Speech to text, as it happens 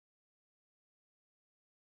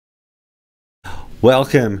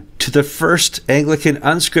Welcome to the first Anglican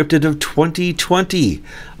Unscripted of 2020.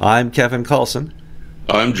 I'm Kevin Carlson.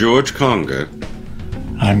 I'm George Conger.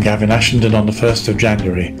 I'm Gavin Ashenden on the 1st of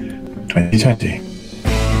January, 2020.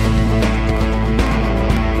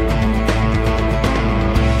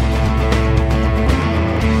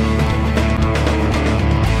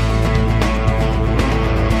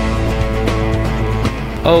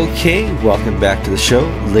 Okay, welcome back to the show.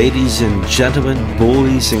 Ladies and gentlemen,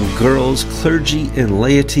 boys and girls, clergy and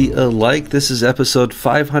laity alike. This is episode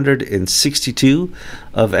 562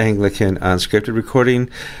 of Anglican Unscripted recording.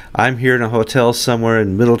 I'm here in a hotel somewhere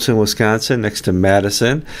in Middleton, Wisconsin, next to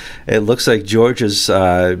Madison. It looks like George is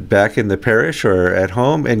back in the parish or at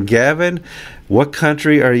home. And Gavin, what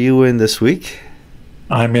country are you in this week?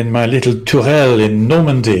 I'm in my little Tourelle in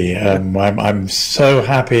Normandy. I'm so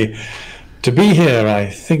happy to be here. I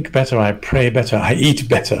think better, I pray better, I eat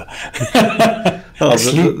better. I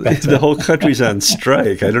sleep better. The whole country's on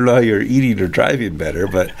strike. I don't know how you're eating or driving better,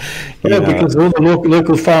 but because all the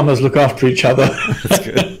local farmers look after each other. That's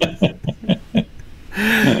good.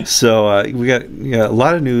 So we got a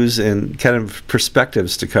lot of news and kind of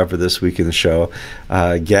perspectives to cover this week in the show.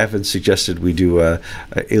 Gavin suggested we do a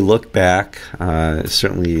look back,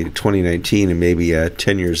 certainly 2019 and maybe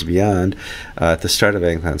 10 years beyond, at the start of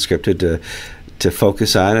Anglican Unscripted to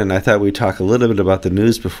focus on. And I thought we'd talk a little bit about the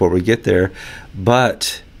news before we get there.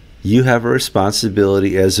 But you have a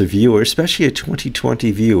responsibility as a viewer, especially a 2020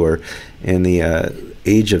 viewer in the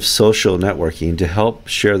age of social networking, to help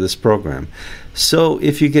share this program. So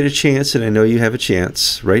if you get a chance, and I know you have a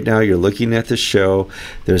chance, right now you're looking at the show,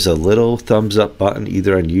 there's a little thumbs up button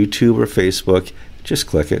either on YouTube or Facebook. Just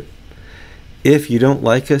click it. If you don't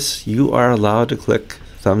like us, you are allowed to click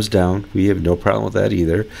thumbs down. We have no problem with that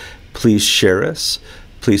either. Please share us.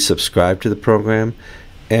 Please subscribe to the program.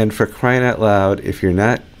 And for crying out loud, if you're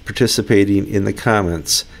not participating in the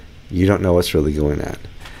comments, you don't know what's really going on.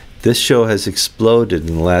 This show has exploded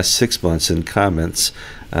in the last 6 months in comments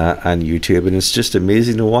on YouTube, and it's just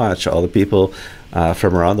amazing to watch all the people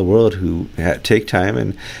from around the world who take time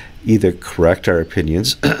and either correct our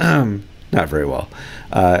opinions, not very well,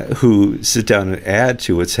 who sit down and add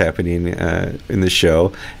to what's happening in the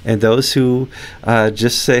show, and those who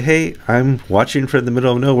just say, hey, I'm watching from the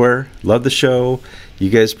middle of nowhere, love the show,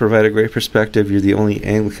 you guys provide a great perspective, you're the only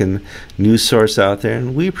Anglican news source out there,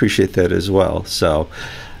 and we appreciate that as well. So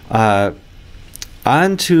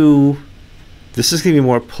on to, this is going to be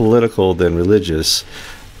more political than religious,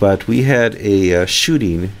 but we had a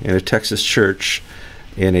shooting in a Texas church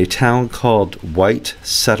in a town called White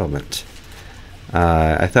Settlement.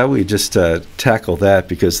 I thought we'd just tackle that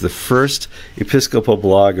because the first Episcopal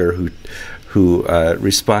blogger who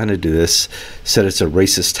responded to this said it's a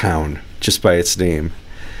racist town just by its name.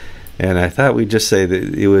 And I thought we'd just say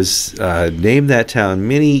that it was named that town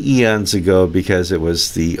many eons ago because it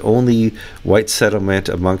was the only white settlement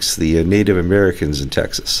amongst the Native Americans in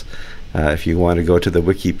Texas. If you want to go to the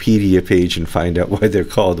Wikipedia page and find out why they're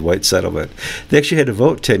called White Settlement. They actually had a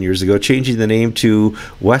vote 10 years ago changing the name to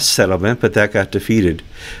West Settlement, but that got defeated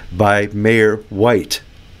by Mayor White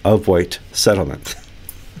of White Settlement.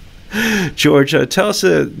 George, tell us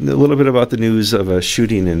a little bit about the news of a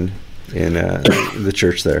shooting in the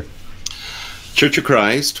church there. Church of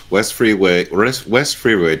Christ, West Freeway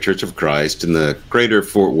Church of Christ in the greater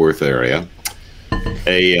Fort Worth area.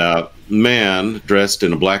 A man dressed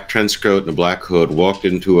in a black trench coat and a black hood walked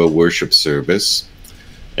into a worship service,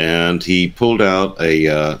 and he pulled out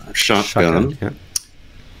a shotgun. Yeah.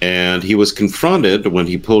 And he was confronted when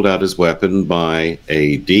he pulled out his weapon by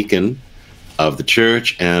a deacon of the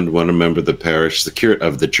church and one member of the parish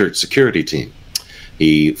of the church security team.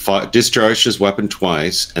 He discharged his weapon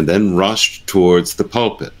twice and then rushed towards the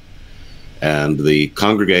pulpit. And the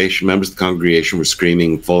members of the congregation were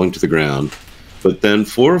screaming, falling to the ground. But then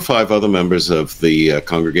 4 or 5 other members of the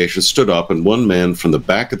congregation stood up, and one man from the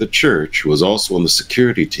back of the church, who was also on the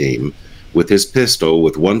security team, with his pistol,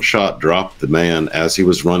 with one shot, dropped the man as he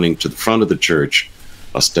was running to the front of the church,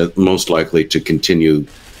 most likely to continue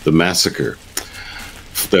the massacre.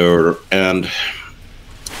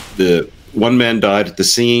 One man died at the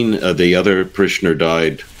scene, the other parishioner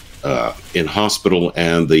died in hospital,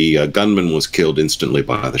 and the gunman was killed instantly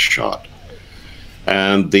by the shot.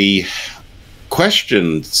 And the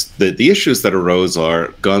questions, the issues that arose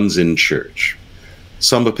are guns in church.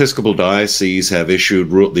 Some Episcopal dioceses have issued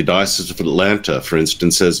the Diocese of Atlanta, for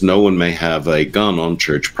instance, says no one may have a gun on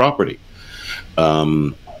church property.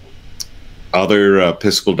 Other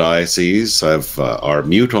Episcopal dioceses are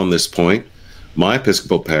mute on this point. My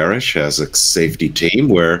Episcopal parish has a safety team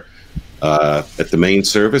where At the main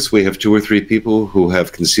service, we have 2 or 3 people who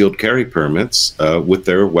have concealed carry permits with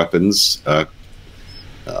their weapons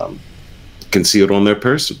concealed on their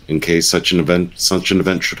person in case such an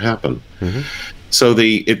event should happen. Mm-hmm. So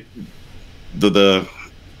the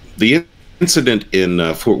incident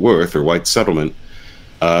in Fort Worth or White Settlement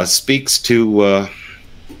speaks to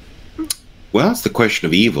it's the question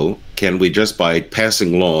of evil. Can we just by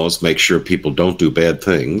passing laws make sure people don't do bad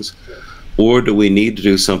things, or do we need to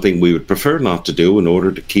do something we would prefer not to do in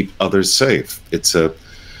order to keep others safe?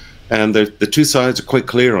 And the two sides are quite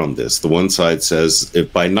clear on this. The one side says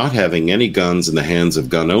if by not having any guns in the hands of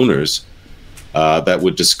gun owners, that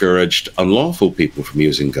would discourage unlawful people from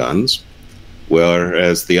using guns.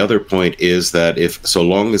 Whereas the other point is that if so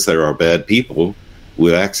long as there are bad people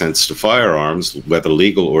with access to firearms, whether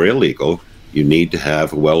legal or illegal, you need to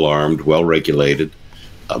have a well-armed, well-regulated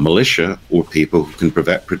militia or people who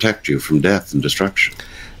can protect you from death and destruction.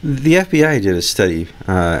 The FBI did a study,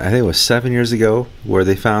 I think it was 7 years ago, where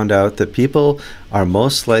they found out that people are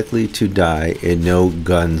most likely to die in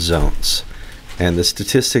no-gun zones. And the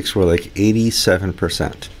statistics were like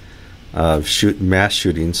 87% of mass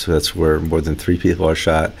shootings, so that's where more than 3 people are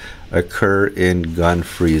shot, occur in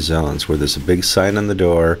gun-free zones, where there's a big sign on the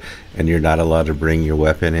door and you're not allowed to bring your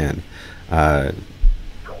weapon in.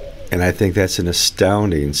 And I think that's an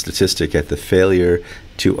astounding statistic at the failure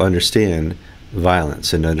to understand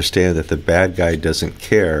violence and understand that the bad guy doesn't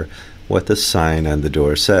care what the sign on the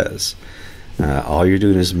door says. All you're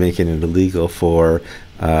doing is making it illegal for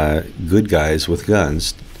good guys with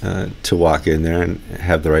guns to walk in there and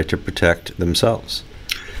have the right to protect themselves.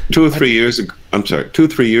 2 or 3 years ago,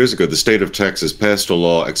 the state of Texas passed a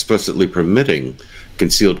law explicitly permitting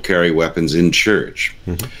concealed carry weapons in church.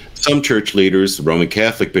 Mm-hmm. Some church leaders, the Roman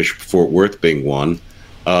Catholic Bishop of Fort Worth being one,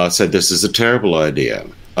 said this is a terrible idea.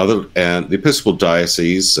 And the Episcopal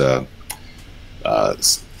Diocese, their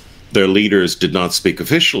leaders did not speak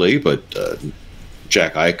officially, but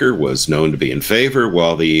Jack Eicher was known to be in favor,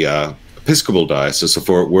 while the Episcopal Diocese of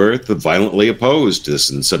Fort Worth violently opposed this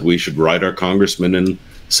and said we should write our congressmen and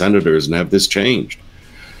senators and have this changed.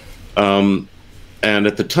 And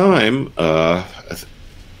at the time, I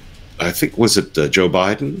think, was it Joe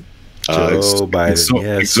Biden?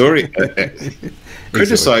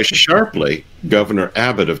 Criticized sharply Governor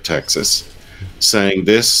Abbott of Texas, saying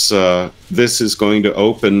this is going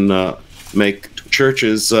to make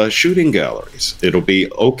churches shooting galleries. It'll be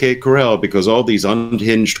OK Corral because all these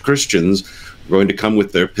unhinged Christians are going to come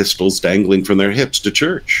with their pistols dangling from their hips to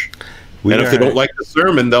church. And if they don't like the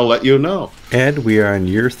sermon, they'll let you know. And we are in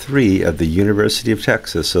year 3 of the University of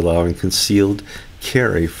Texas allowing concealed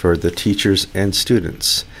carry for the teachers and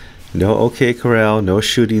students. No OK Corral, no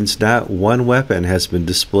shootings, not one weapon has been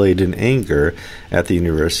displayed in anger at the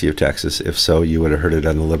University of Texas. If so, you would have heard it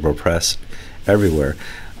on the liberal press everywhere.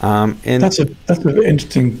 And that's an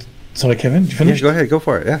interesting. Sorry, Kevin, did you finish? Yeah, go ahead, go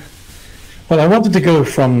for it. Yeah. Well, I wanted to go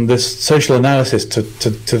from this social analysis to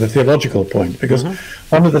the theological point, because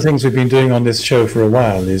one of the things we've been doing on this show for a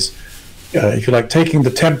while is, if you like, taking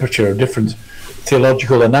the temperature of different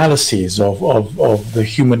theological analyses of the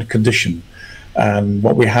human condition. And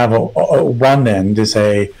what we have at one end is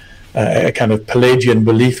a kind of Pelagian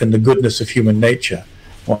belief in the goodness of human nature.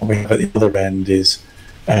 What we have at the other end is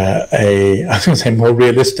I was going to say more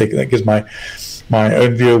realistic, that gives my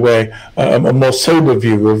own view away, a more sober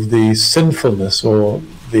view of the sinfulness or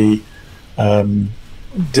the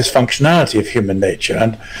dysfunctionality of human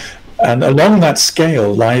nature. And along that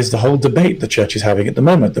scale lies the whole debate the church is having at the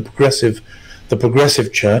moment. The progressive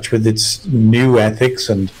church, with its new ethics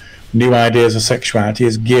and new ideas of sexuality,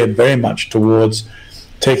 is geared very much towards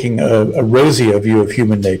taking a rosier view of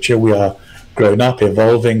human nature. We are grown up,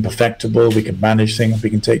 evolving, perfectible, we can manage things, we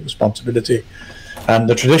can take responsibility. And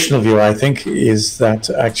the traditional view, I think, is that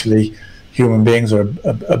actually human beings are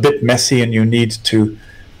a bit messy, and you need to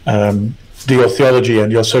do your theology and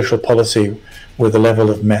your social policy with a level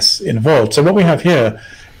of mess involved. So what we have here,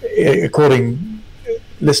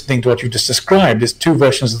 listening to what you just described, is 2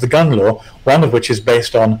 versions of the gun law, one of which is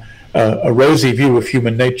based on a rosy view of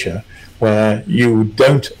human nature, where you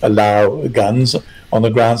don't allow guns on the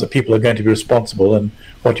grounds that people are going to be responsible. And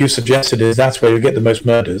what you suggested is that's where you get the most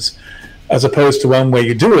murders, as opposed to one where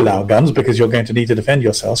you do allow guns because you're going to need to defend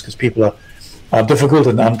yourselves because people are difficult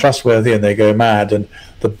and untrustworthy and they go mad. And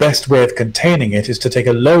the best way of containing it is to take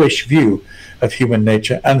a lowish view of human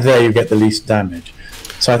nature, and there you get the least damage.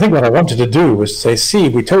 So I think what I wanted to do was say, see,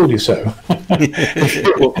 we told you so.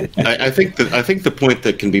 Well, I think the point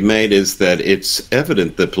that can be made is that it's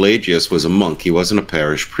evident that Pelagius was a monk. He wasn't a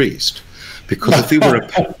parish priest. Because if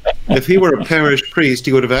he were a parish priest,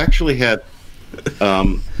 he would have actually had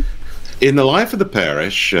in the life of the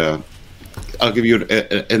parish, I'll give you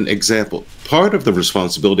an example. Part of the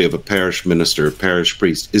responsibility of a parish minister, a parish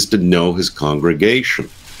priest, is to know his congregation.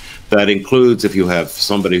 That includes if you have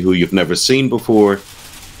somebody who you've never seen before.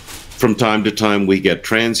 From time to time, we get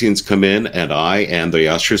transients come in, and I and the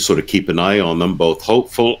ushers sort of keep an eye on them, both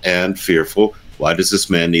hopeful and fearful. Why does this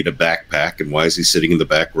man need a backpack, and why is he sitting in the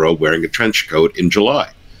back row wearing a trench coat in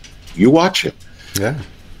July? You watch him. Yeah.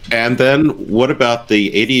 And then what about the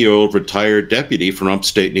 80-year-old retired deputy from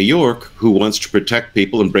upstate New York who wants to protect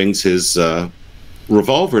people and brings his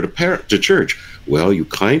revolver to church? Well, you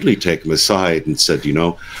kindly take him aside and said,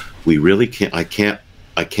 we really can't,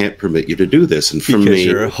 I can't permit you to do this. And for because me,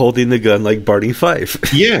 you're holding the gun like Barney Fife.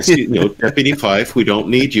 Yes, Deputy Fife, we don't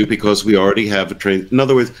need you because we already have a train. In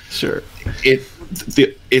other words, sure,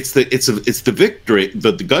 it's the victory.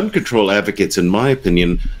 The gun control advocates, in my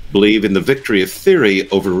opinion, believe in the victory of theory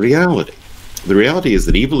over reality. The reality is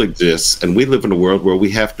that evil exists, and we live in a world where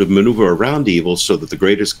we have to maneuver around evil so that the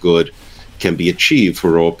greatest good can be achieved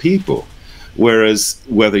for all people. Whereas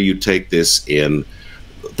whether you take this in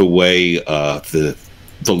the way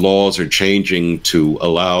the laws are changing to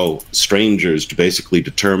allow strangers to basically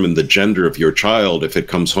determine the gender of your child if it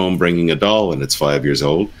comes home bringing a doll and it's 5 years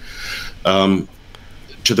old,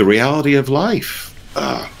 to the reality of life.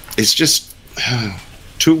 It's just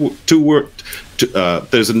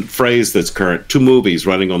there's a phrase that's current, two movies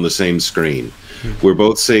running on the same screen. We're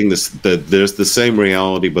both seeing this, there's the same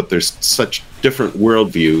reality, but there's such different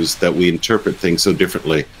worldviews that we interpret things so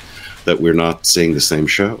differently that we're not seeing the same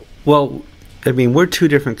show. Well, I mean, we're two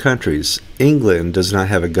different countries. England does not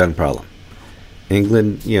have a gun problem.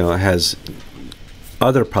 England, has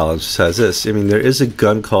other problems besides this. I mean, there is a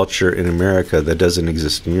gun culture in America that doesn't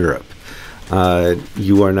exist in Europe.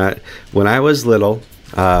 You are not. When I was little,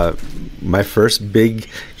 my first big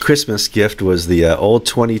Christmas gift was the old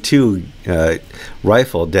 .22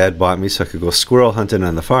 rifle Dad bought me so I could go squirrel hunting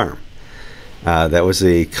on the farm. That was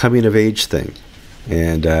a coming of age thing.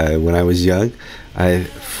 And when I was young,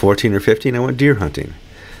 14 or 15, I went deer hunting.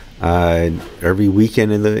 Every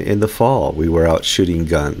weekend in the fall, we were out shooting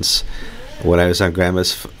guns. When I was on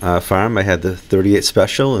Grandma's farm, I had the .38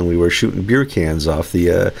 Special, and we were shooting beer cans off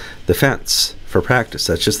the fence for practice.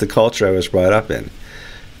 That's just the culture I was brought up in.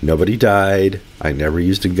 Nobody died. I never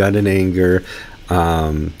used a gun in anger.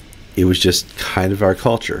 It was just kind of our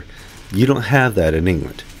culture. You don't have that in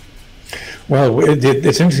England. Well,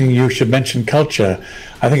 it's interesting you should mention culture.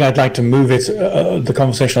 I think I'd like to move the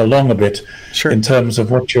conversation along a bit. Sure. In terms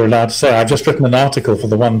of what you're allowed to say. I've just written an article for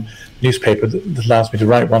the one newspaper that allows me to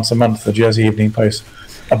write once a month, the Jersey Evening Post,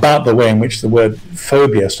 about the way in which the word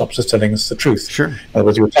phobia stops us telling us the truth. Sure. In other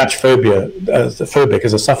words, you attach phobia, phobic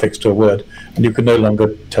as a suffix to a word, and you can no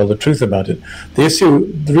longer tell the truth about it. The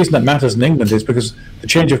reason that matters in England is because the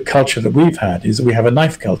change of culture that we've had is that we have a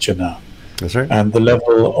knife culture now. That's right. And the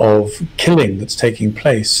level of killing that's taking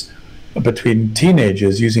place between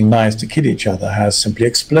teenagers using knives to kill each other has simply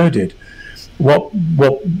exploded. What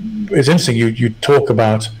is interesting, you talk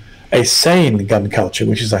about a sane gun culture,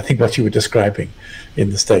 which is, I think, what you were describing in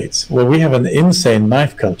the States. Well, we have an insane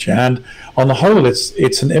knife culture, and on the whole,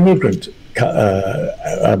 it's an immigrant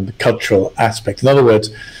cultural aspect. In other words,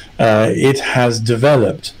 it has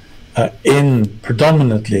developed in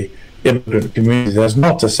predominantly immigrant communities. That's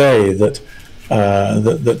not to say that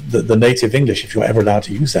the native English, if you're ever allowed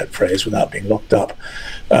to use that phrase without being locked up,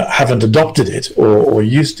 haven't adopted it or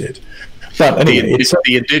used it. But anyway,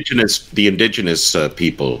 the indigenous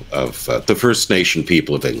people of the First Nation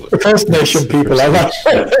people of England. The First Nation people, I like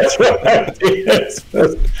that. That's right. Yes.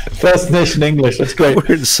 First Nation English, that's great.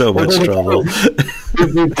 We're in so much trouble.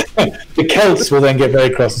 The Celts will then get very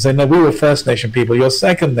cross and say, no, we were First Nation people, you're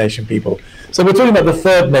Second Nation people. So we're talking about the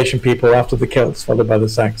Third Nation people after the Celts, followed by the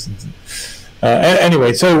Saxons.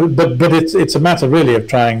 Anyway, so but it's a matter really of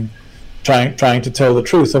trying to tell the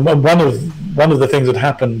truth. And one of the things that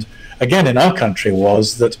happened again in our country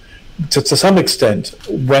was that to some extent,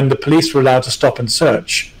 when the police were allowed to stop and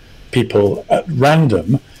search people at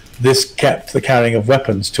random, this kept the carrying of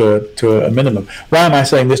weapons to a minimum. Why am I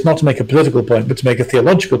saying this? Not to make a political point, but to make a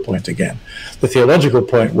theological point again. The theological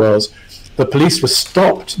point was the police were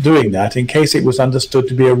stopped doing that in case it was understood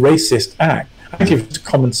to be a racist act. Actually, it's a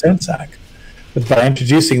common sense act. But by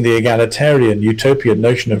introducing the egalitarian utopian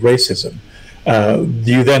notion of racism,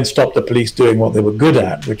 you then stopped the police doing what they were good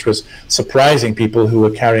at, which was surprising people who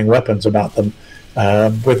were carrying weapons about them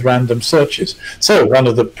with random searches. So one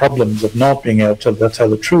of the problems of not being able to tell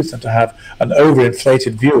the truth and to have an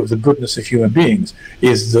overinflated view of the goodness of human beings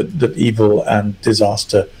is that evil and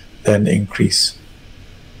disaster then increase.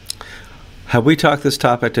 Have we talked this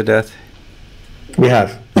topic to death? We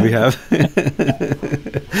have. We have.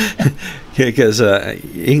 Because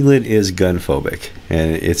England is gun phobic,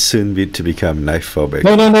 and it's soon to become knife phobic.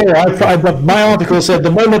 No. My article said the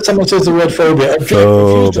moment someone says the word phobia,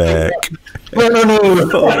 phobic. No.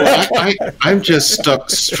 I'm just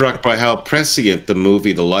struck by how prescient the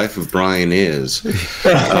movie The Life of Brian is.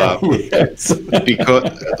 Yes.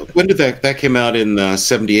 Because when did that came out in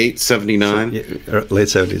 78, 79? Late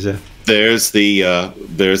 70s, yeah. There's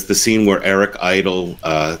the scene where Eric Idle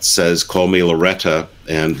says, "Call me Loretta,"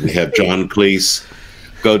 and we have John Cleese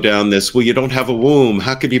go down this. Well, you don't have a womb.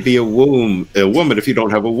 How could you be a woman if you don't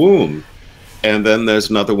have a womb? And then there's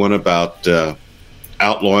another one about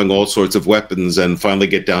outlawing all sorts of weapons, and finally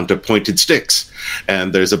get down to pointed sticks.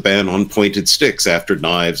 And there's a ban on pointed sticks after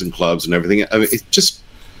knives and clubs and everything. I mean,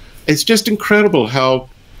 it's just incredible how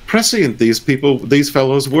prescient these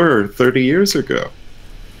fellows were 30 years ago.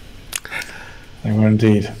 They were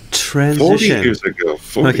indeed. Transition. 40 years ago.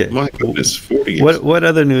 40, okay. My goodness, 40 years. What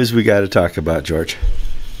other news we got to talk about, George?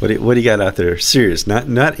 What do you got out there? Serious,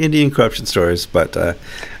 not Indian corruption stories, but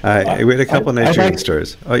we had a couple Nigerian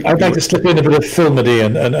stories. I'd like to slip in a bit of filmedy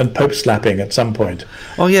and Pope slapping at some point.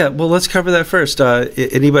 Oh yeah, well let's cover that first.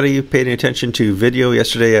 Anybody paying attention to video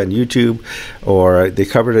yesterday on YouTube, or they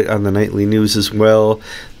covered it on the nightly news as well?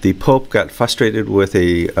 The Pope got frustrated with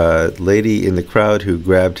a lady in the crowd who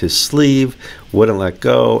grabbed his sleeve, wouldn't let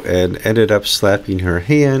go, and ended up slapping her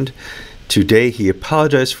hand. Today, he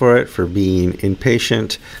apologized for it, for being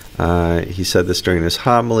impatient. He said this during his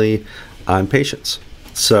homily on patience.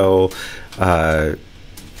 So, I've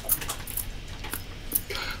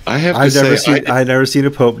never seen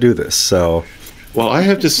a pope do this. So, well, I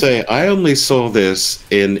have to say, I only saw this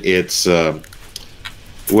in its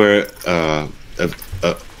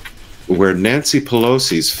where Nancy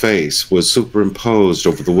Pelosi's face was superimposed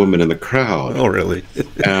over the woman in the crowd. Oh, really?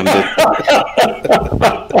 And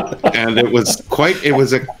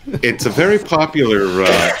it's a very popular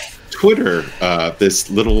Twitter, this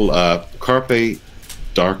little Carpe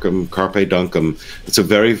Duncum. It's a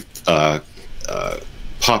very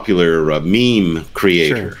popular meme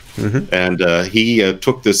creator. Sure. Mm-hmm. And he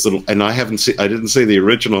took this little, and I didn't see the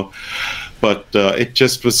original, but it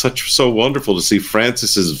just was so wonderful to see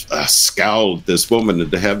Francis's scowl at this woman, and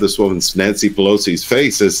to have this woman's Nancy Pelosi's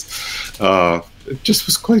face it just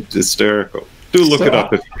was quite hysterical. Do look it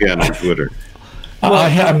up if you can on Twitter. Well,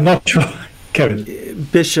 I'm not sure, Kevin.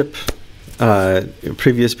 Bishop,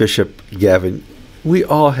 previous Bishop Gavin, we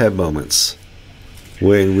all have moments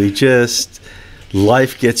when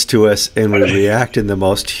life gets to us and we react in the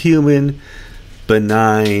most human,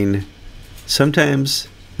 benign, sometimes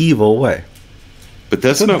evil way. But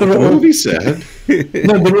that's not what the movie said.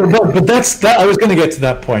 But that's that. I was going to get to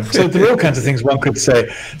that point. So there are all kinds of things one could say.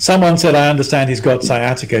 Someone said, "I understand he's got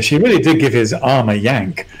sciatica." She really did give his arm a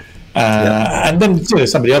yank. And then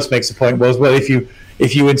somebody else makes the point was, well, if you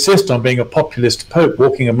insist on being a populist pope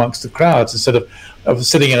walking amongst the crowds instead of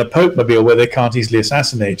sitting in a pope-mobile where they can't easily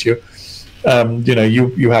assassinate you,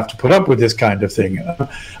 you have to put up with this kind of thing.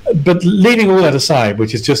 But leaving all that aside,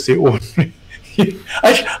 which is just the ordinary.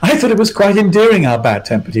 I thought it was quite endearing how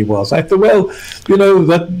bad-tempered he was. I thought, well,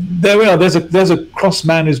 that there we are. There's a cross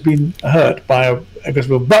man who's been hurt by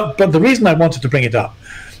but the reason I wanted to bring it up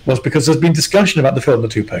was because there's been discussion about the film The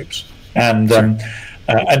Two Popes, and one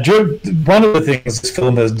of the things this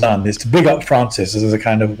film has done is to big up Francis as a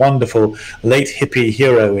kind of wonderful late hippie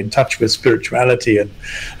hero in touch with spirituality and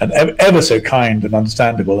ever so kind and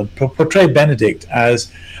understandable, and portray Benedict as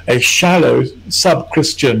a shallow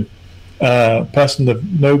sub-Christian person of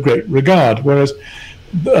no great regard, whereas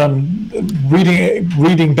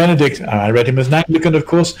reading Benedict, I read him as an Anglican, of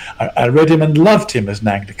course. I read him and loved him as an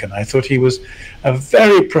Anglican. I thought he was a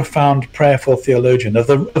very profound, prayerful theologian of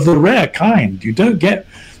the rare kind. You don't get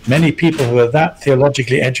many people who are that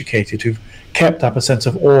theologically educated who've kept up a sense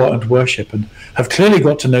of awe and worship and have clearly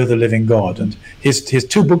got to know the living God. And his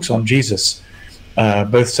two books on Jesus,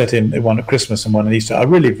 both set in one at Christmas and one at Easter, are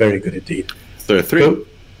really very good indeed. There are three.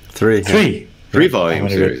 Three volume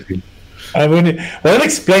series. Well, that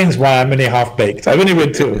explains why I'm only half-baked. I've only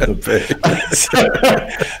read two of them. So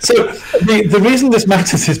the reason this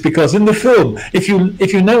matters is because in the film, if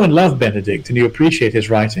you know and love Benedict and you appreciate his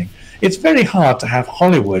writing, it's very hard to have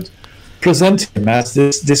Hollywood present him as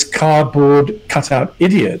this cardboard cutout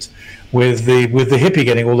idiot with the hippie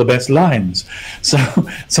getting all the best lines. So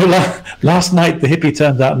last night the hippie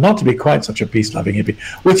turned out not to be quite such a peace-loving hippie,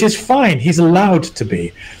 which is fine. He's allowed to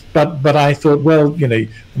be. But I thought, well,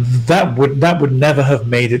 that would never have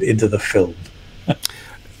made it into the film.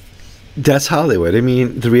 That's Hollywood. I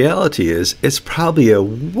mean, the reality is, it's probably a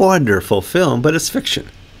wonderful film, but it's fiction.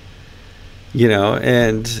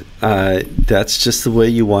 And that's just the way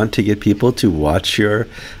you want to get people to watch your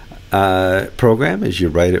program, is you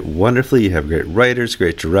write it wonderfully. You have great writers,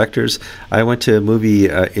 great directors. I went to a movie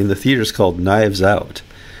in the theaters called Knives Out,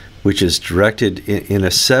 which is directed in a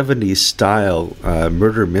 70s style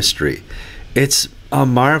murder mystery. It's a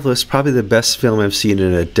marvelous, probably the best film I've seen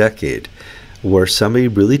in a decade, where somebody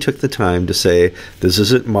really took the time to say, this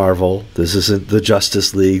isn't Marvel, this isn't the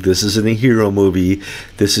Justice League, this isn't a hero movie,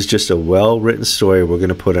 this is just a well-written story we're going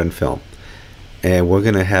to put on film. And we're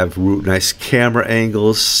going to have nice camera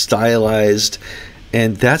angles, stylized,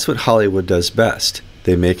 and that's what Hollywood does best.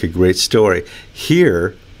 They make a great story.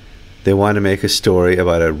 Here, they want to make a story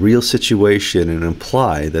about a real situation and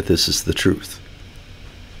imply that this is the truth.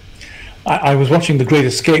 I was watching The Great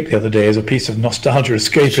Escape the other day as a piece of nostalgia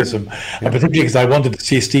escapism, and particularly because I wanted to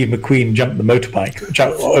see Steve McQueen jump the motorbike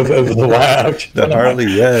over the wire. The Harley,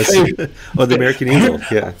 yes. Or the American Eagle,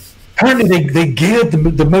 yeah. Apparently they geared the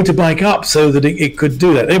motorbike up so that it could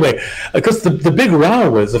do that. Anyway, of course, the big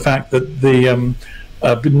row was the fact that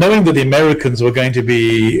knowing that the Americans were going to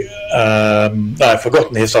be, I've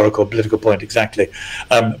forgotten the historical political point exactly,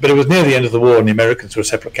 but it was near the end of the war and the Americans were a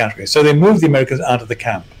separate category. So they moved the Americans out of the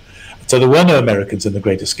camp. So there were no Americans in The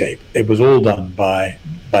Great Escape. It was all done by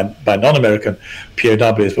non-American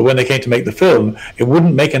POWs. But when they came to make the film, it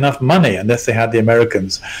wouldn't make enough money unless they had the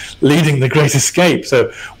Americans leading The Great Escape.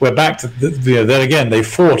 So we're back to then again they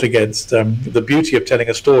fought against the beauty of telling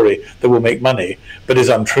a story that will make money but is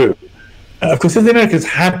untrue. Of course, if the Americans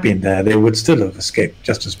had been there, they would still have escaped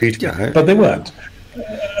just as beautifully, but they weren't.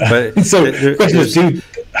 But so the question is,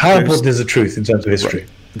 how important is the truth in terms of history?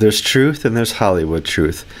 There's truth and there's Hollywood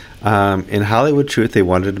truth. In Hollywood truth, they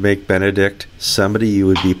wanted to make Benedict somebody you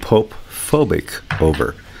would be Pope phobic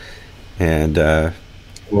over. And I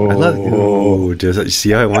love it. Oh, you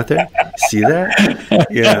see how I went there? See that?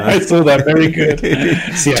 Yeah, I saw that. Very good.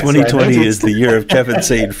 2020 is the year of Kevin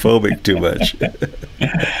saying phobic too much.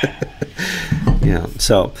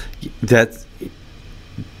 So that's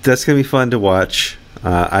going to be fun to watch.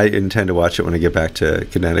 I intend to watch it when I get back to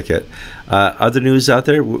Connecticut. Other news out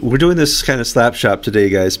there, we're doing this kind of slap shop today,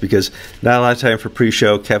 guys, because not a lot of time for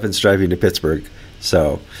pre-show. Kevin's driving to Pittsburgh.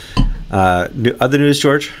 So, other news,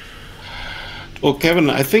 George? Well, Kevin,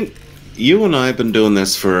 I think you and I have been doing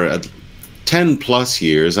this for 10 plus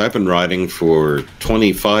years. I've been writing for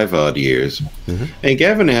 25 odd years. Mm-hmm. And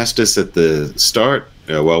Gavin asked us at the start,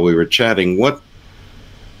 while we were chatting, what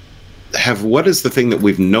is the thing that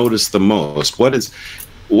we've noticed the most?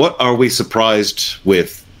 What are we surprised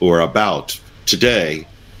with or about today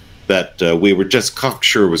that we were just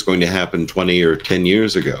cocksure was going to happen 20 or 10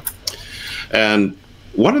 years ago? And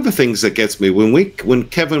one of the things that gets me when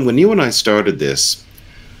Kevin, when you and I started this,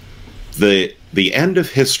 the end of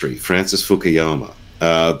history, Francis Fukuyama,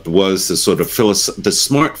 was the sort of the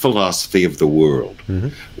smart philosophy of the world,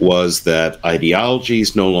 was that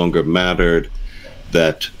ideologies no longer mattered,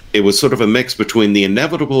 that it was sort of a mix between the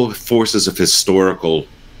inevitable forces of historical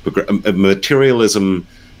materialism.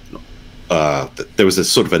 There was a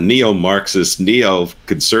sort of a neo-Marxist,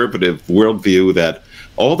 neo-conservative worldview that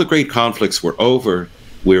all the great conflicts were over.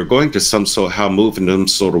 We were going to somehow move into some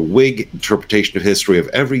sort of Whig interpretation of history of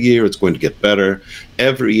every year it's going to get better.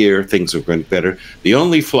 Every year things are going to get better. The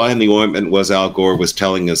only fly in the ointment was Al Gore was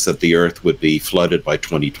telling us that the Earth would be flooded by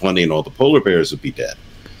 2020 and all the polar bears would be dead.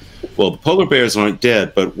 Well, the polar bears aren't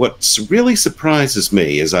dead, but what really surprises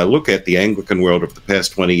me as I look at the Anglican world of the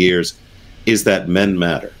past 20 years is that men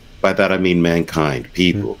matter. By that I mean mankind,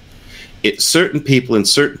 people. Certain people in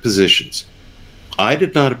certain positions. I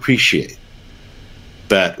did not appreciate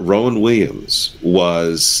that Rowan Williams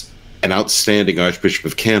was an outstanding Archbishop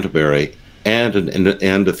of Canterbury and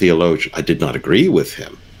a theologian. I did not agree with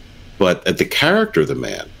him, but at the character of the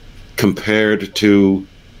man compared to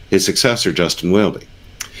his successor, Justin Welby,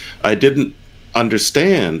 I didn't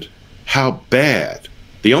understand how bad.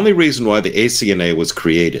 The only reason why the ACNA was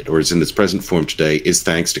created, or is in its present form today, is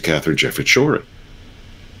thanks to Katharine Jefferts Schori.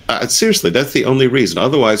 Seriously, that's the only reason.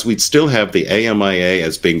 Otherwise, we'd still have the AMIA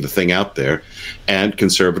as being the thing out there, and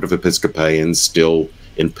conservative Episcopalians still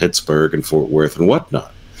in Pittsburgh and Fort Worth and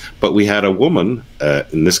whatnot. But we had a woman,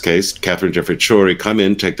 in this case, Katharine Jefferts Schori, come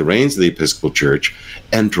in, take the reins of the Episcopal Church,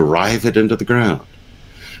 and drive it into the ground.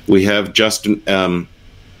 We have Justin...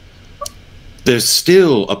 there's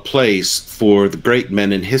still a place for the great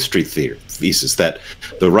men in history thesis that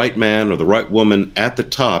the right man or the right woman at the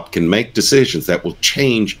top can make decisions that will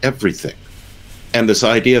change everything. And this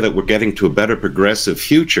idea that we're getting to a better progressive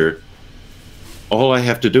future, all I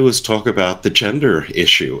have to do is talk about the gender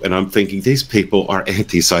issue. And I'm thinking these people are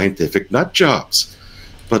anti-scientific nut jobs.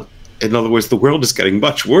 But in other words, the world is getting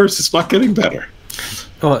much worse. It's not getting better.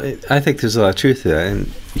 Well, I think there's a lot of truth to that, and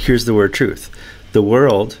here's the word truth. The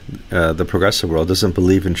world, the progressive world, doesn't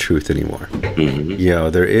believe in truth anymore. Mm-hmm. You know,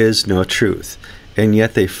 there is no truth, and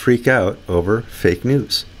yet they freak out over fake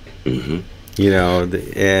news. Mm-hmm. You know,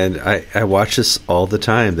 and I watch this all the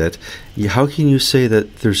time, that how can you say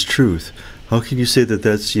that there's truth? How can you say that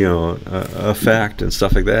that's, you know, a fact and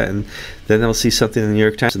stuff like that? And then they'll see something in the New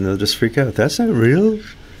York Times and they'll just freak out. That's not real.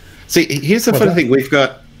 See, here's the funny thing. We've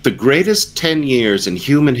got the greatest 10 years in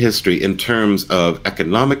human history in terms of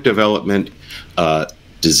economic development,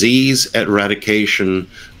 disease eradication,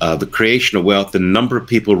 the creation of wealth, the number of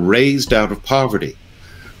people raised out of poverty.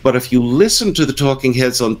 But if you listen to the talking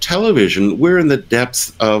heads on television, we're in the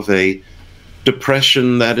depths of a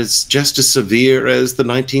depression that is just as severe as the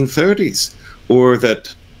 1930s, or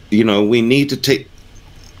that, you know, we need to take...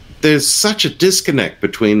 There's such a disconnect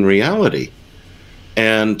between reality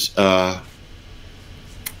and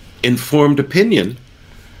informed opinion.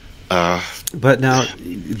 But now,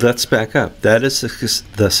 let's back up. That is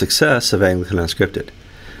the success of Anglican Unscripted.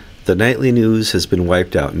 The nightly news has been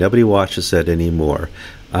wiped out. Nobody watches that anymore.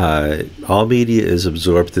 All media is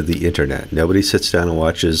absorbed through the internet. Nobody sits down and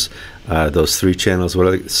watches those three channels. What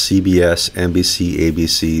are they? CBS, NBC,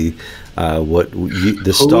 ABC.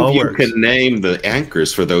 The stalwarts. You can name the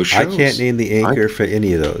anchors for those shows. I can't name the anchor for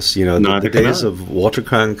any of those. You know, the days of Walter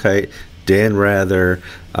Cronkite, Dan Rather,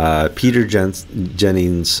 Peter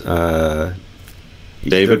Jennings,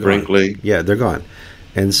 David Brinkley. Yeah, they're gone.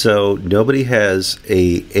 And so nobody has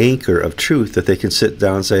a anchor of truth that they can sit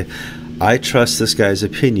down and say, I trust this guy's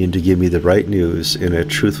opinion to give me the right news in a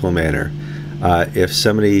truthful manner. If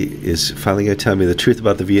somebody is finally going to tell me the truth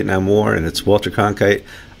about the Vietnam War and it's Walter Cronkite,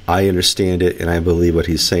 I understand it and I believe what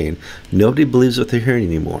he's saying. Nobody believes what they're hearing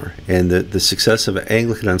anymore. And the success of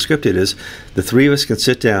Anglican Unscripted is the three of us can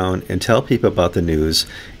sit down and tell people about the news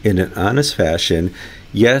in an honest fashion.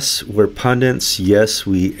 Yes, we're pundits. Yes,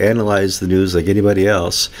 we analyze the news like anybody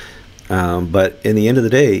else. But in the end of the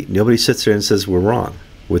day, nobody sits there and says we're wrong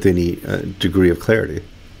with any degree of clarity.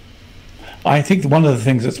 I think one of the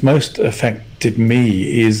things that's most affected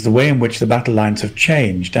me is the way in which the battle lines have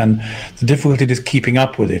changed and the difficulty is keeping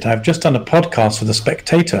up with it. I've just done a podcast for The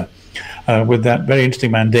Spectator with that very interesting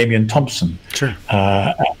man, Damian Thompson. Sure.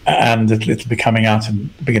 And it'll be coming out in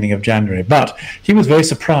the beginning of January. But he was very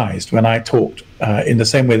surprised when I talked in the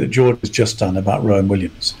same way that George has just done about Rowan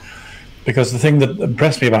Williams. Because the thing that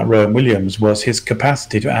impressed me about Rowan Williams was his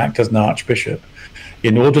capacity to act as an archbishop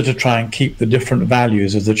in order to try and keep the different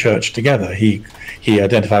values of the church together. He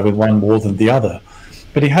identified with one more than the other.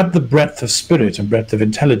 But he had the breadth of spirit and breadth of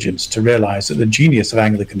intelligence to realize that the genius of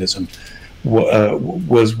Anglicanism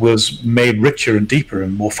was made richer and deeper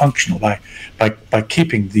and more functional by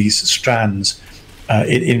keeping these strands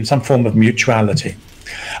in some form of mutuality.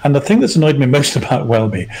 And the thing that's annoyed me most about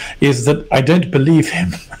Welby is that I don't believe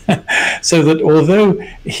him. So that although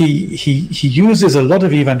he uses a lot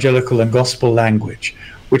of evangelical and gospel language,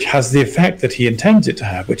 which has the effect that he intends it to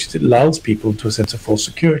have, which is it lulls people to a sense of false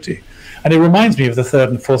security. And it reminds me of the 3rd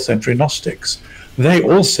and 4th century Gnostics. They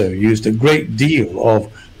also used a great deal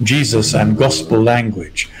of Jesus and gospel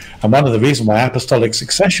language. And one of the reasons why apostolic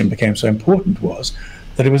succession became so important was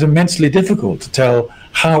that it was immensely difficult to tell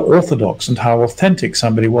how orthodox and how authentic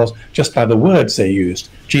somebody was just by the words they used.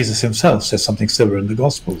 Jesus himself says something similar in the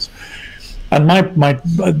Gospels. And my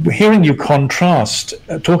hearing you contrast,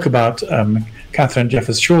 talk about Catherine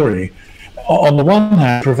Jeffers Shorey, on the one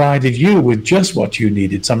hand, provided you with just what you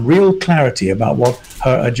needed, some real clarity about what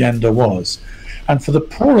her agenda was. And for the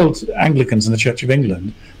poor old Anglicans in the Church of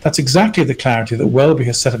England, that's exactly the clarity that Welby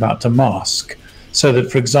has set about to mask. So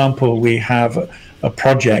that, for example, we have a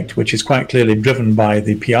project which is quite clearly driven by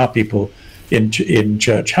the PR people in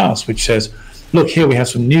Church House, which says, look, here we have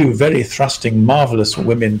some new, very thrusting, marvelous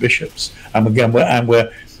women bishops, and we're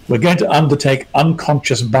going to undertake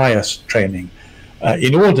unconscious bias training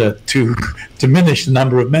in order to diminish the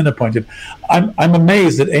number of men appointed. I'm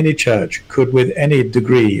amazed that any church could, with any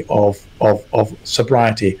degree of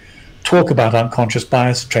sobriety, talk about unconscious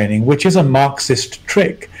bias training, which is a Marxist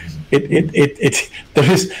trick. There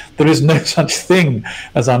is no such thing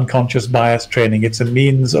as unconscious bias training. It's a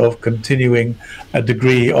means of continuing a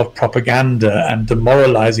degree of propaganda and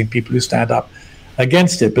demoralizing people who stand up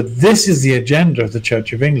against it. But this is the agenda of the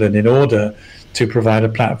Church of England in order to provide a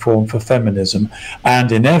platform for feminism and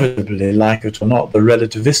inevitably, like it or not, the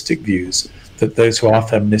relativistic views that those who are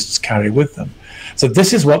feminists carry with them. So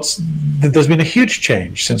this is there's been a huge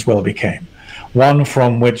change since Welby came, one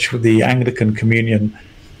from which the Anglican Communion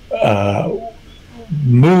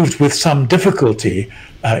moved with some difficulty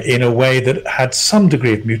in a way that had some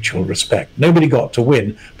degree of mutual respect. Nobody got to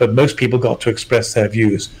win, but most people got to express their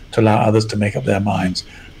views to allow others to make up their minds.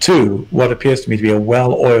 Two, what appears to me to be a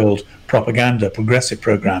well-oiled propaganda, progressive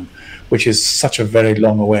program, which is such a very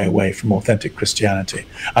long way away from authentic Christianity.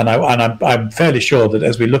 And I'm fairly sure that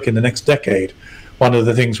as we look in the next decade, one of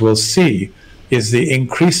the things we'll see is the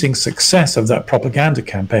increasing success of that propaganda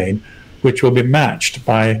campaign, which will be matched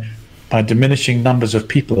by diminishing numbers of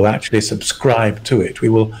people who actually subscribe to it. We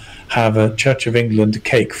will have a Church of England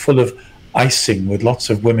cake full of icing with lots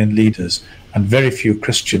of women leaders and very few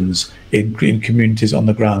Christians in communities on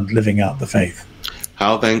the ground living out the faith.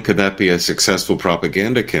 How then could that be a successful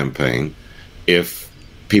propaganda campaign if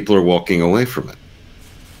people are walking away from it?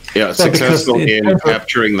 Yeah, well, successful in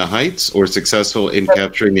capturing the heights, or successful in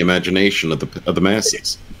capturing the imagination of the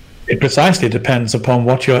masses? It precisely depends upon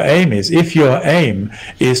what your aim is. If your aim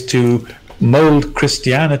is to mold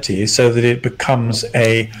Christianity so that it becomes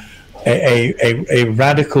a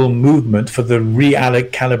radical movement for the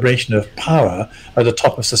recalibration of power at the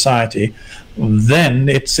top of society, then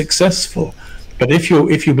it's successful. But if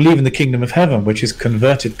you believe in the kingdom of heaven, which is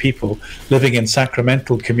converted people living in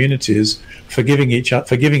sacramental communities, forgiving each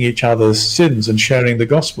other's sins and sharing the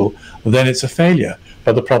gospel, then it's a failure.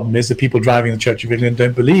 But the problem is the people driving the Church of England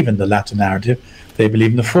don't believe in the latter narrative; they believe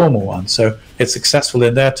in the former one. So it's successful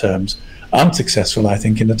in their terms, unsuccessful, I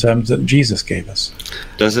think, in the terms that Jesus gave us.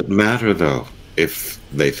 Does it matter though if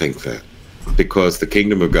they think that? Because the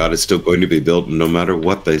kingdom of God is still going to be built no matter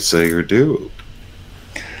what they say or do.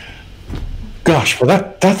 Gosh, well,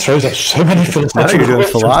 that throws up so many philosophical questions. Now you're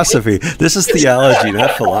doing philosophy. This is theology,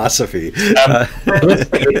 not philosophy.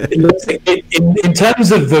 In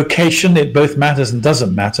terms of vocation, it both matters and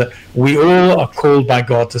doesn't matter. We all are called by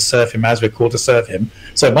God to serve him as we're called to serve him.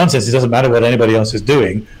 So in one sense, it doesn't matter what anybody else is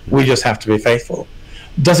doing. We just have to be faithful.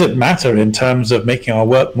 Does it matter in terms of making our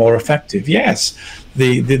work more effective? Yes.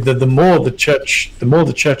 The more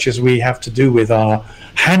the churches we have to do with are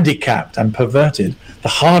handicapped and perverted, the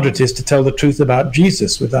harder it is to tell the truth about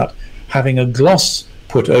Jesus without having a gloss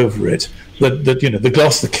put over it.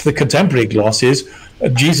 The contemporary gloss is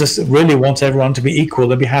Jesus really wants everyone to be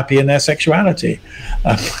equal and be happy in their sexuality.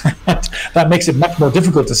 That makes it much more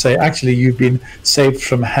difficult to say, actually, you've been saved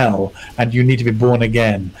from hell and you need to be born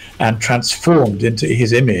again and transformed into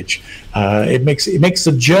his image. It makes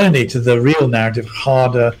the journey to the real narrative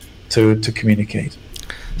harder to communicate.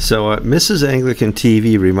 So Mrs. Anglican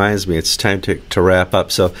TV reminds me it's time to wrap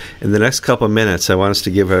up. So in the next couple of minutes, I want us to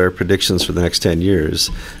give our predictions for the next 10 years,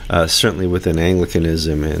 certainly within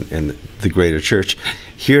Anglicanism and the greater church.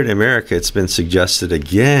 Here in America, it's been suggested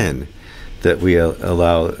again that we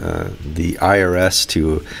allow the IRS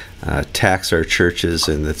to tax our churches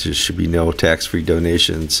and that there should be no tax-free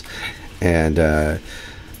donations. And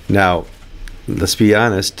now, let's be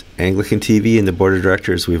honest, Anglican TV and the board of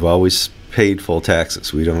directors, we've always paid full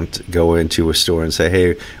taxes. We don't go into a store and say,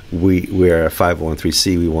 hey, we're a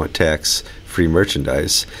 501(c)(3), we want tax-free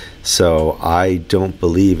merchandise. So I don't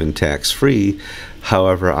believe in tax-free.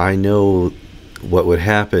 However, I know what would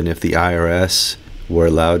happen if the IRS were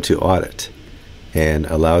allowed to audit and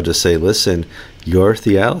allowed to say, listen, your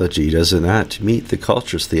theology does not meet the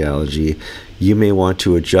culture's theology. You may want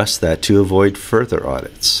to adjust that to avoid further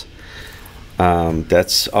audits.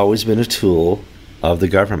 That's always been a tool of the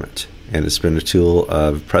government. And it's been a tool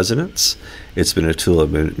of presidents, it's been a tool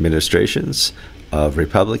of administrations, of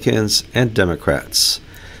Republicans and Democrats.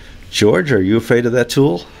 George, are you afraid of that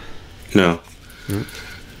tool? No.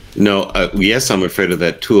 No, yes, I'm afraid of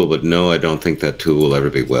that tool, but no, I don't think that tool will ever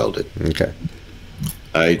be welded. Okay.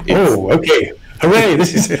 Okay. Hooray,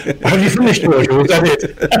 this is... Have you finished, George, or was that it?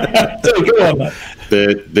 So go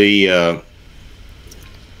on.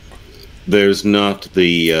 There's not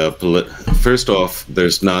first off,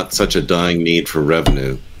 there's not such a dying need for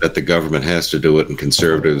revenue that the government has to do it, and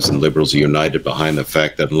conservatives and liberals are united behind the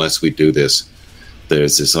fact that unless we do this,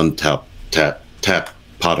 there's this untapped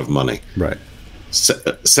pot of money. Right.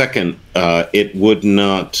 Second, it would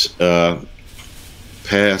not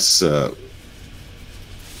pass.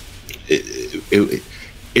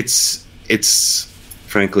 It's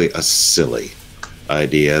frankly a silly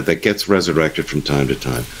idea that gets resurrected from time to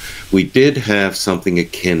time. We did have something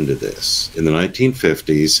akin to this. In the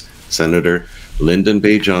 1950s, Senator Lyndon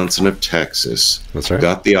B. Johnson of Texas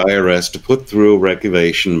got the IRS to put through a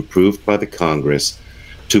regulation approved by the Congress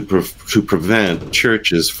to prevent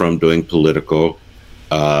churches from doing political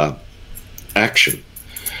action.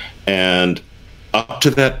 And up to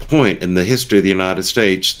that point in the history of the United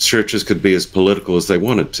States, churches could be as political as they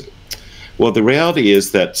wanted to. Well, the reality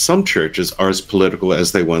is that some churches are as political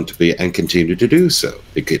as they want to be and continue to do so.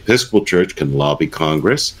 The Episcopal Church can lobby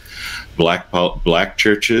Congress. Black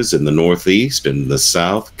churches in the Northeast and the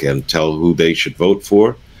South can tell who they should vote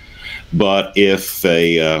for. But if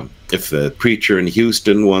the preacher in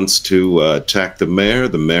Houston wants to attack the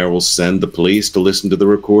mayor will send the police to listen to the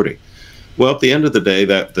recording. Well, at the end of the day,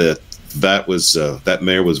 that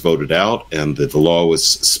mayor was voted out and the law was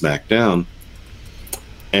smacked down.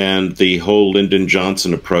 And the whole Lyndon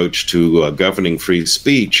Johnson approach to governing free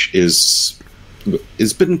speech has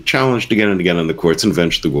been challenged again and again in the courts and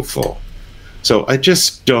eventually will fall. So I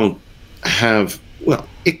just don't have, well,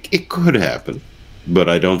 it could happen, but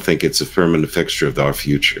I don't think it's a permanent fixture of our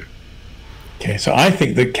future. Okay, so I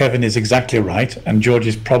think that Kevin is exactly right, and George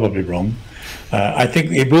is probably wrong. I think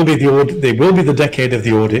it will be the decade of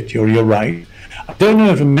the audit. You're right. I don't know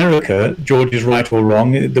if America, George, is right or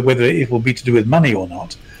wrong, whether it will be to do with money or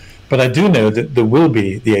not. But I do know that there will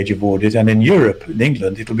be the age of audit, and in Europe, in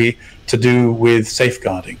England, it'll be to do with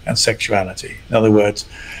safeguarding and sexuality. In other words,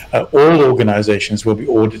 all organizations will be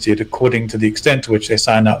audited according to the extent to which they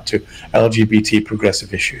sign up to LGBT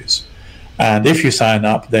progressive issues. And if you sign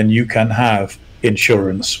up, then you can have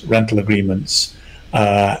insurance, rental agreements,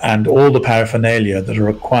 and all the paraphernalia that are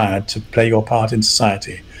required to play your part in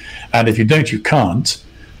society. And if you don't, you can't.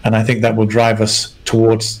 And I think that will drive us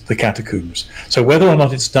towards the catacombs. So whether or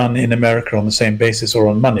not it's done in America on the same basis or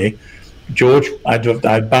on money, George, I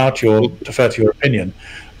defer to your opinion.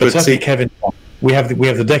 But certainly, Kevin, we have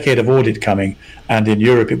the decade of audit coming, and in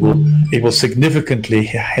Europe it will significantly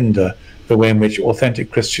hinder the way in which authentic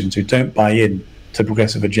Christians who don't buy in to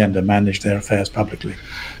progressive agenda manage their affairs publicly.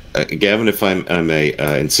 Gavin, if I may,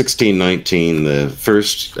 in 1619, the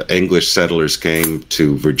first English settlers came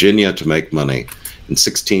to Virginia to make money. In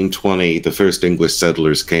 1620, the first English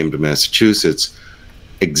settlers came to Massachusetts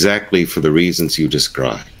exactly for the reasons you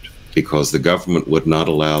described, because the government would not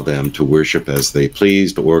allow them to worship as they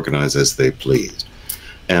pleased, organize as they pleased.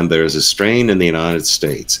 And there's a strain in the United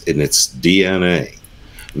States, in its DNA,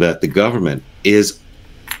 that the government is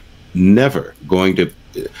never going to.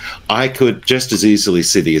 I could just as easily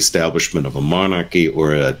see the establishment of a monarchy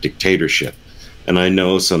or a dictatorship. And I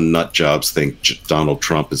know some nut jobs think Donald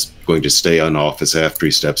Trump is going to stay in office after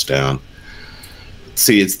he steps down.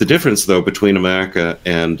 See, it's the difference, though, between America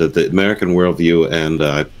and the American worldview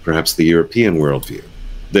and perhaps the European worldview.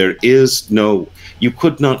 There is no, you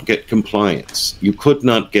could not get compliance. You could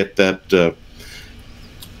not get that.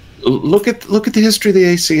 Look at the history of the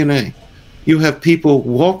ACNA. You have people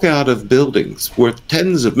walk out of buildings worth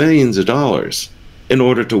tens of millions of dollars in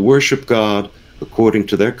order to worship God according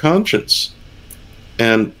to their conscience.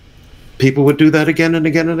 And people would do that again and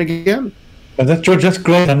again and again. Well, George, that's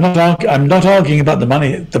great. I'm not arguing about the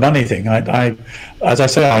money thing. As I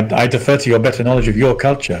say, I defer to your better knowledge of your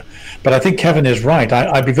culture. But I think Kevin is right.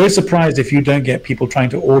 I'd be very surprised if you don't get people trying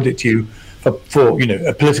to audit you for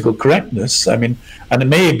a political correctness. I mean, and it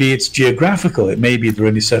may be it's geographical. It may be there are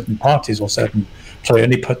only certain parties or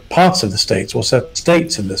only parts of the states or certain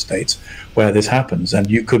states in the states where this happens. And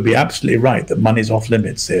you could be absolutely right that money's off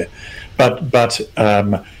limits here. But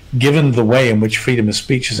given the way in which freedom of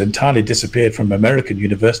speech has entirely disappeared from American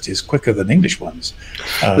universities quicker than English ones.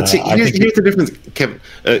 But see, here's the difference,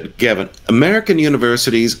 Gavin. American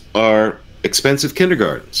universities are expensive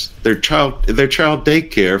kindergartens. They're child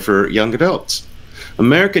daycare for young adults.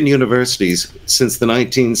 American universities since the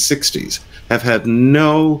 1960s have had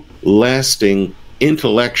no lasting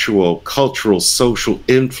intellectual, cultural, social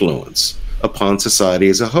influence upon society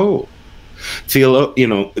as a whole.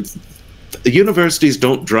 The universities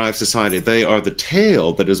don't drive society. They are the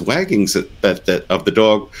tail that is wagging that of the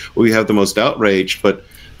dog where we have the most outrage. But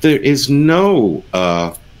there is no.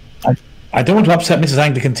 I don't want to upset Mrs.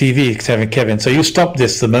 Anglican TV, Kevin. So you stop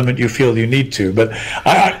this the moment you feel you need to. But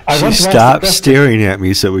I want to stop staring at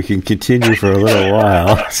me so we can continue for a little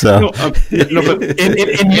while. So, in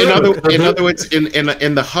other words,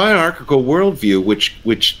 in the hierarchical worldview,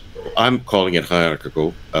 which I'm calling it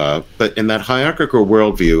hierarchical, but in that hierarchical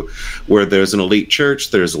worldview where there's an elite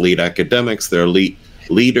church, there's elite academics, there are elite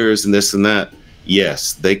leaders and this and that,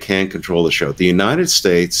 yes, they can control the show. The United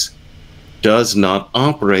States does not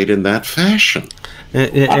operate in that fashion.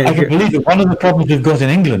 I can believe that one of the problems we've got in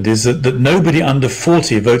England is that nobody under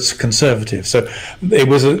 40 votes Conservative. So it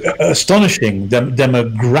was astonishing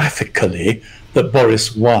demographically that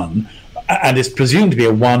Boris won, and it's presumed to be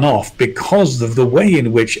a one-off because of the way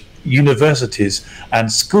in which universities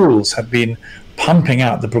and schools have been pumping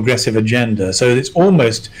out the progressive agenda. So it's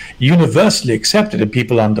almost universally accepted in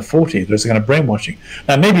people under 40. There's a kind of brainwashing.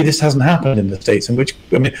 Now, maybe this hasn't happened in the States, in which,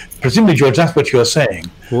 I mean, presumably, George, that's what you're saying.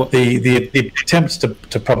 Well, the attempts to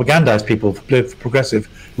propagandize people for progressive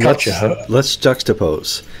culture. Let's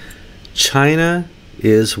juxtapose. China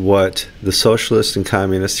is what the socialists and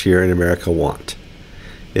communists here in America want.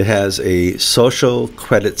 It has a social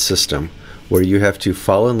credit system where you have to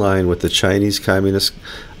fall in line with the Chinese Communist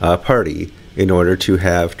Party in order to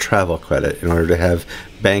have travel credit, in order to have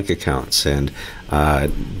bank accounts, and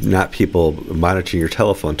not people monitoring your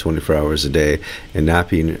telephone 24 hours a day, and not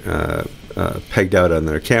being pegged out on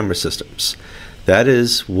their camera systems. That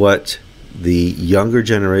is what the younger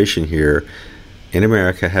generation here in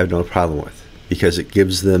America have no problem with, because it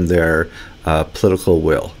gives them their political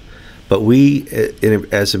will. But we,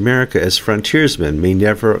 as America, as frontiersmen, may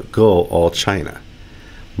never go all China.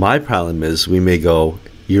 My problem is we may go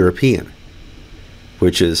European,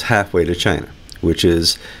 which is halfway to China, which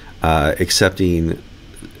is accepting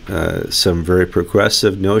some very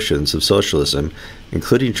progressive notions of socialism,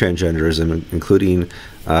 including transgenderism, including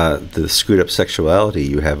the screwed up sexuality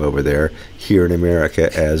you have over there here in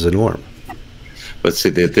America as a norm. But see,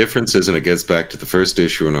 the difference is, and it gets back to the first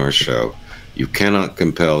issue in our show, you cannot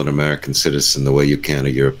compel an American citizen the way you can a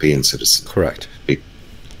European citizen. Correct.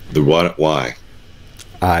 Why?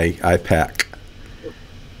 I pack.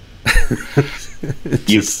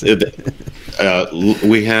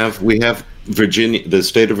 We have Virginia. The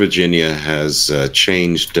state of Virginia has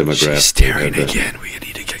changed demographics. She's staring again. We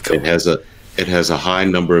need to get going. It has a high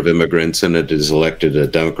number of immigrants, and it has elected a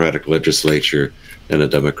Democratic legislature and a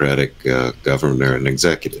Democratic governor and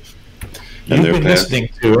executive. You've been listening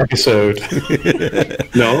to episode.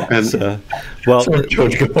 No, and well, sorry,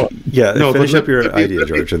 George, go on. Yeah, no, finish up your idea,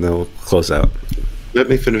 George, and then we'll close out. Let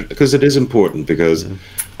me finish, because it is important, because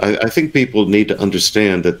I think people need to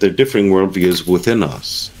understand that there are differing worldviews within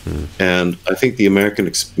us. And I think the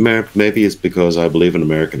maybe it's because I believe in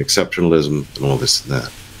American exceptionalism and all this and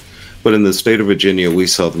that. But in the state of Virginia, we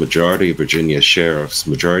saw the majority of Virginia sheriffs,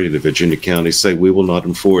 majority of the Virginia counties say we will not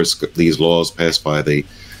enforce these laws passed by the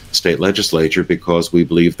state legislature because we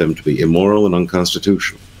believe them to be immoral and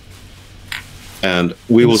unconstitutional. And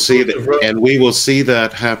we will see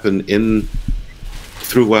that happen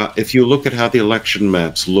throughout. If you look at how the election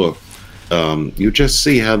maps look, you just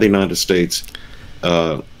see how the United States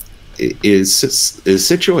is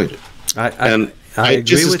situated. I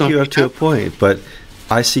agree with you up to a point, but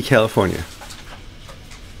I see California.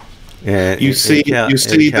 And you see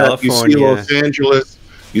Los Angeles.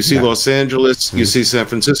 You see Los Angeles, you see San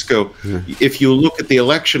Francisco. If you look at the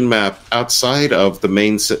election map outside of the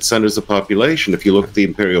main centers of population, if you look at the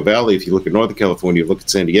Imperial Valley, if you look at Northern California, you look at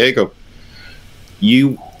San Diego,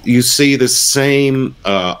 you see the same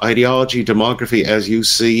ideology, demography as you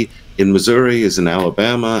see in Missouri, as in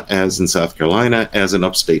Alabama, as in South Carolina, as in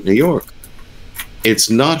upstate New York. It's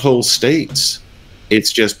not whole states.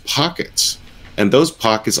 It's just pockets. And those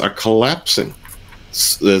pockets are collapsing.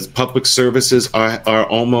 The public services are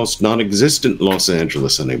almost non-existent in Los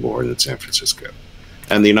Angeles anymore and in San Francisco.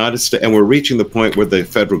 And the United States, and we're reaching the point where the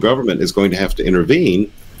federal government is going to have to intervene,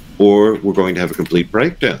 or we're going to have a complete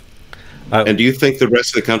breakdown. And do you think the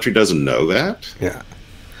rest of the country doesn't know that? Yeah.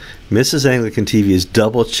 Mrs. Anglican TV has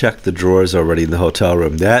double-checked the drawers already in the hotel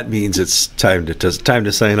room. That means it's time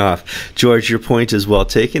to sign off. George, your point is well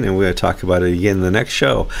taken, and we're going to talk about it again in the next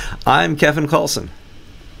show. I'm Kevin Carlson.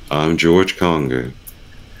 I'm George Conger.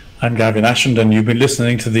 I'm Gavin Ashend, and you've been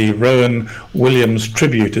listening to the Rowan Williams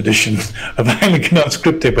tribute edition of Anglican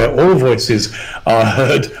Unscripted, where all voices are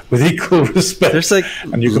heard with equal respect.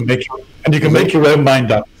 And you can make your own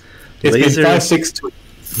mind up. It's been 5-6.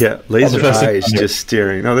 Yeah, laser eyes just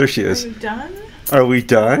staring. Oh, there she is. Are you done? Are we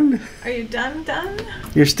done? Are you done?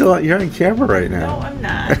 You're on camera right now. No, I'm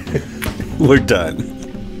not. We're done.